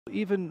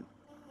Even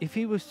if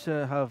he was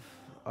to have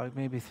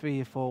maybe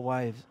three or four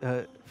wives,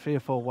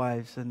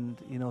 and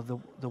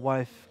the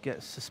wife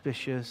gets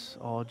suspicious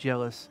or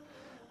jealous,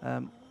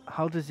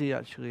 how does he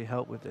actually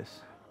help with this?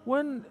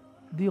 When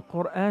the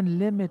Quran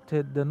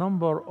limited the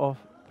number of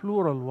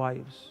plural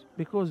wives,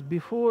 because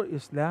before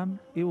Islam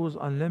it was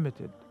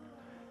unlimited.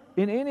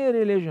 In any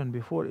religion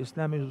before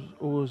Islam it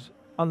was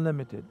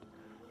unlimited.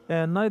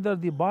 And neither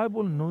the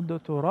Bible nor the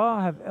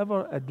Torah have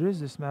ever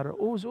addressed this matter. It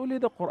was only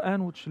the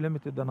Quran which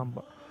limited the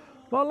number.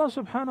 But Allah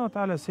subhanahu wa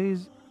ta'ala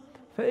says,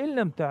 فَإِن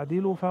لَمْ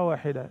تَعْدِلُوا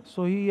فَوَاحِدًا.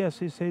 So yes,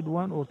 he said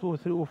one or two or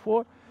three or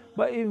four.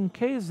 But in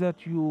case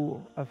that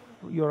you're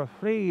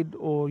afraid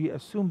or you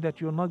assume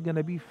that you're not going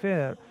to be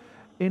fair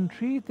in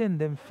treating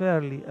them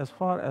fairly as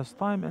far as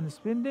time and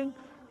spending,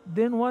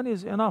 then one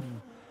is enough.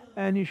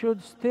 And you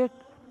should stick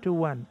to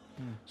one.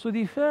 So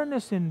the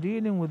fairness in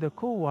dealing with the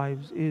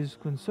co-wives is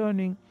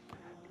concerning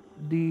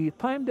the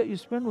time that you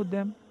spend with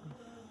them,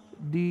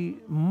 the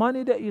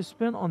money that you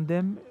spend on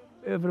them,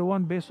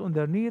 everyone based on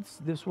their needs.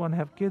 This one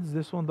have kids,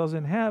 this one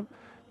doesn't have,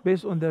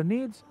 based on their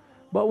needs.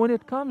 But when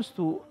it comes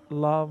to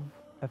love,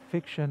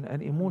 affection,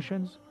 and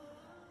emotions,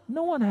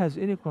 no one has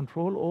any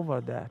control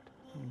over that.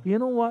 You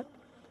know what?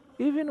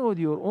 Even with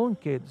your own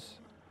kids,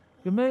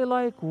 you may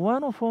like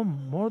one of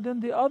them more than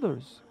the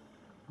others,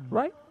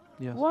 right?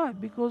 Yes. Why?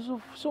 Because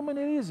of so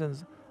many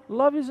reasons.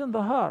 Love is in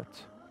the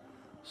heart.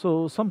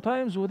 So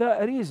sometimes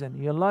without a reason,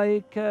 you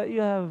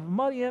have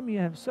Maryam, you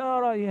have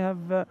Sarah, you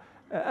have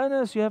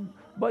Anas,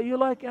 but you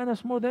like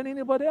Anas more than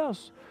anybody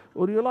else,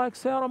 or you like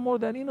Sarah more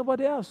than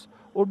anybody else,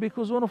 or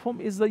because one of them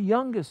is the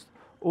youngest,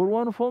 or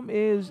one of them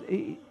is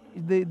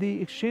they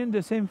exchange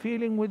the same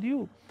feeling with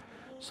you.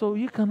 So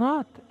you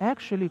cannot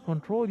actually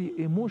control the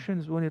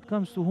emotions when it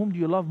comes to whom do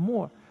you love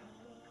more,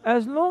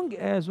 as long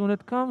as when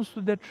it comes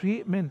to the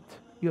treatment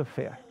you're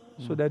fair.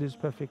 So that is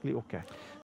perfectly okay.